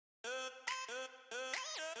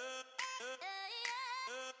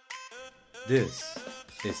This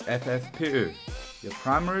is FFPÖ, your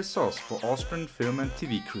primary source for Austrian film and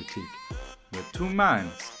TV critique, where two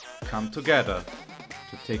minds come together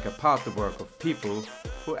to take apart the work of people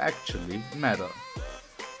who actually matter.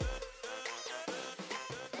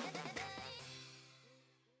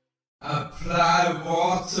 Apply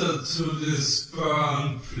water to this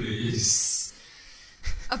burn, please.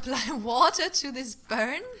 Apply water to this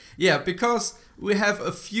burn? Yeah, because we have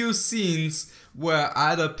a few scenes where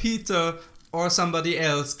either Peter or somebody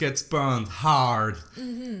else gets burned hard.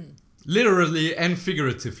 Mm-hmm. Literally and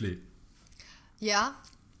figuratively. Yeah.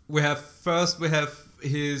 We have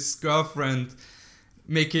his girlfriend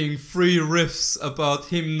making free riffs about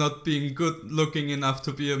him not being good looking enough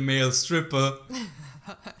to be a male stripper.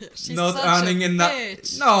 She's not such earning a enough.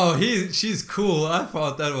 bitch. No, she's cool. I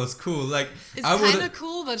thought that was cool. Like it's kind of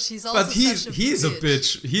cool, but she's also he's such a he's bitch. a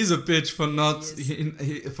bitch. He's a bitch for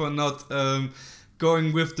not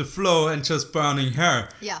going with the flow and just burning her.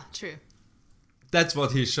 Yeah, true. That's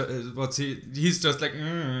what he's just like.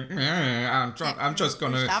 I'm just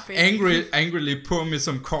gonna angrily pour me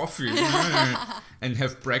some coffee and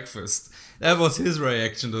have breakfast. That was his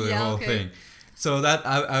reaction to the whole thing. So that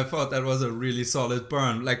I thought that was a really solid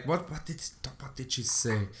burn. Like what did she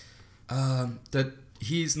say? That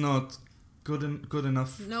he's not good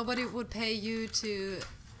enough. Nobody would pay you to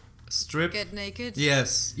strip, get naked.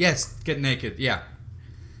 Yes, get naked. Yeah.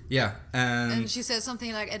 And she says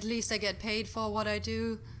something like, "At least I get paid for what I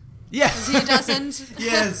do." Yeah, because he doesn't.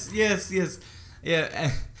 yes.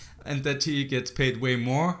 Yeah, and that he gets paid way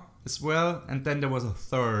more as well. And then there was a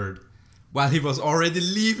third. While he was already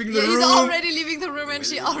leaving the room. He's already leaving the room and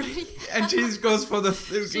she goes for the...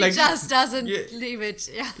 she just doesn't leave it.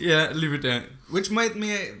 Yeah, leave it there. Which made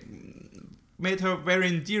her very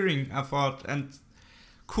endearing, I thought. And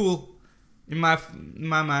cool in my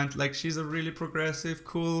mind. Like, she's a really progressive,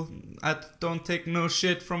 cool... I don't take no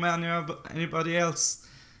shit from anybody else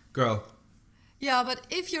girl. Yeah, but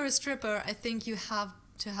if you're a stripper, I think you have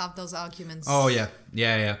to have those arguments. Oh yeah,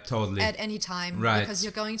 totally. At any time, right? Because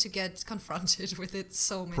you're going to get confronted with it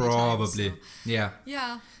so many Probably. times. So.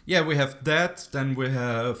 Yeah. Yeah, we have that. Then we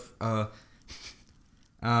have what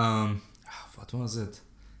was it?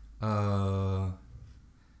 About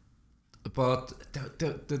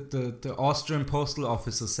the Austrian postal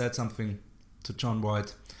officer said something to John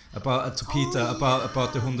White about to Peter about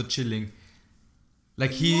the 100 shilling.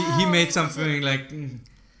 Like he made something like.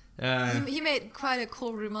 He made quite a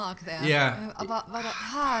cool remark there. Yeah.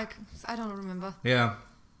 I don't remember. Yeah,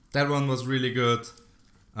 that one was really good.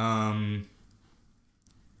 What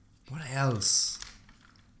else?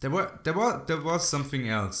 There was something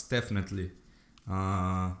else definitely.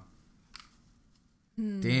 Damn.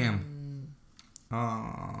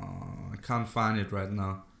 I can't find it right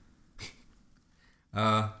now.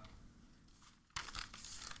 I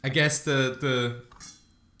guess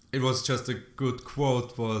it was just a good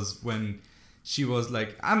quote was when she was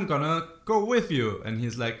like, "I'm gonna go with you," and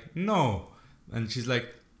he's like, "No," and she's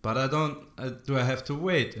like, "But I don't. Do I have to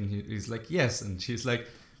wait?" And he's like, "Yes," and she's like,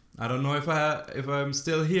 "I don't know if I'm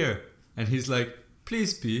still here," and he's like,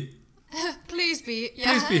 "Please be, please be,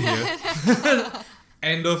 please be here."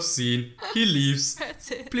 End of scene. He leaves.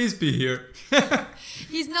 That's it. Please be here.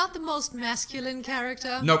 He's not the most masculine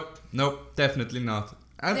character. Nope, definitely not.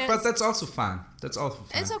 But that's also fine. It's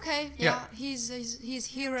okay. Yeah. He's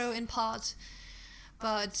hero in part,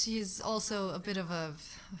 but he's also a bit of a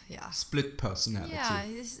split personality. Yeah,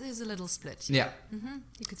 he's a little split. Yeah. Mm-hmm.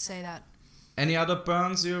 You could say that. Any other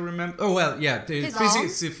burns you remember? Oh well, yeah. They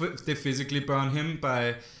physically burn him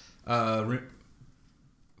by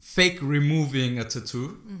fake removing a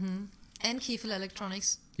tattoo. Mm-hmm. And Kiefel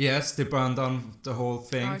Electronics. Yes, they burned down the whole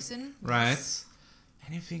thing. Arson. Right. Yes.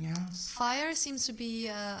 Anything else? Fire seems to be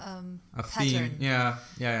a pattern. Theme.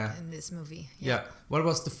 Yeah. In this movie. Yeah. What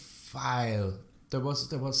was the file? There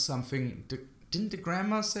was something. Didn't the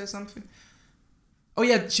grandma say something? Oh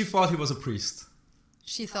yeah, she thought he was a priest.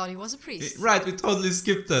 She thought he was a priest. Right, we totally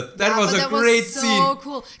skipped that. That was a great scene. So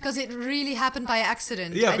cool because it really happened by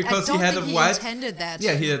accident. Yeah, because I don't he had think a white. Intended that.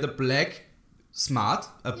 Yeah, he had a black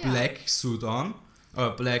black suit on, or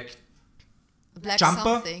a black jumper,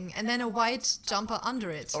 something, and then a white jumper under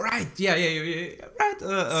it. Right, yeah, right,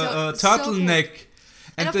 a turtleneck, so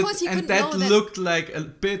cool. And of course that looked like a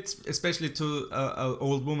bit, especially to an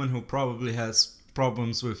old woman who probably has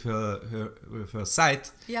problems with her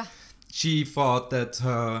sight. Yeah, she thought that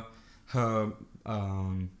her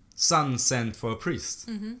son sent for a priest.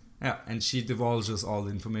 Mm-hmm. Yeah, and she divulges all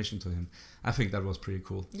the information to him. I think that was pretty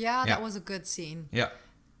cool. Yeah, that was a good scene. Yeah.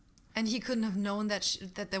 And he couldn't have known that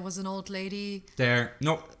there was an old lady there.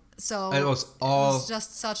 No. So it was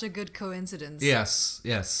just such a good coincidence.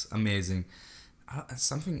 Yes, amazing.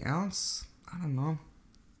 Something else? I don't know.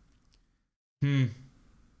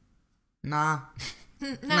 Nah.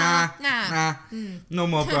 No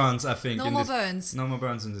more burns, I think. No more burns. No more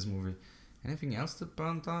burns in this movie. Anything else that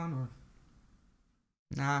burned down? Or?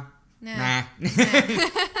 Nah.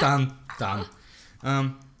 Done.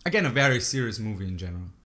 Again, a very serious movie in general.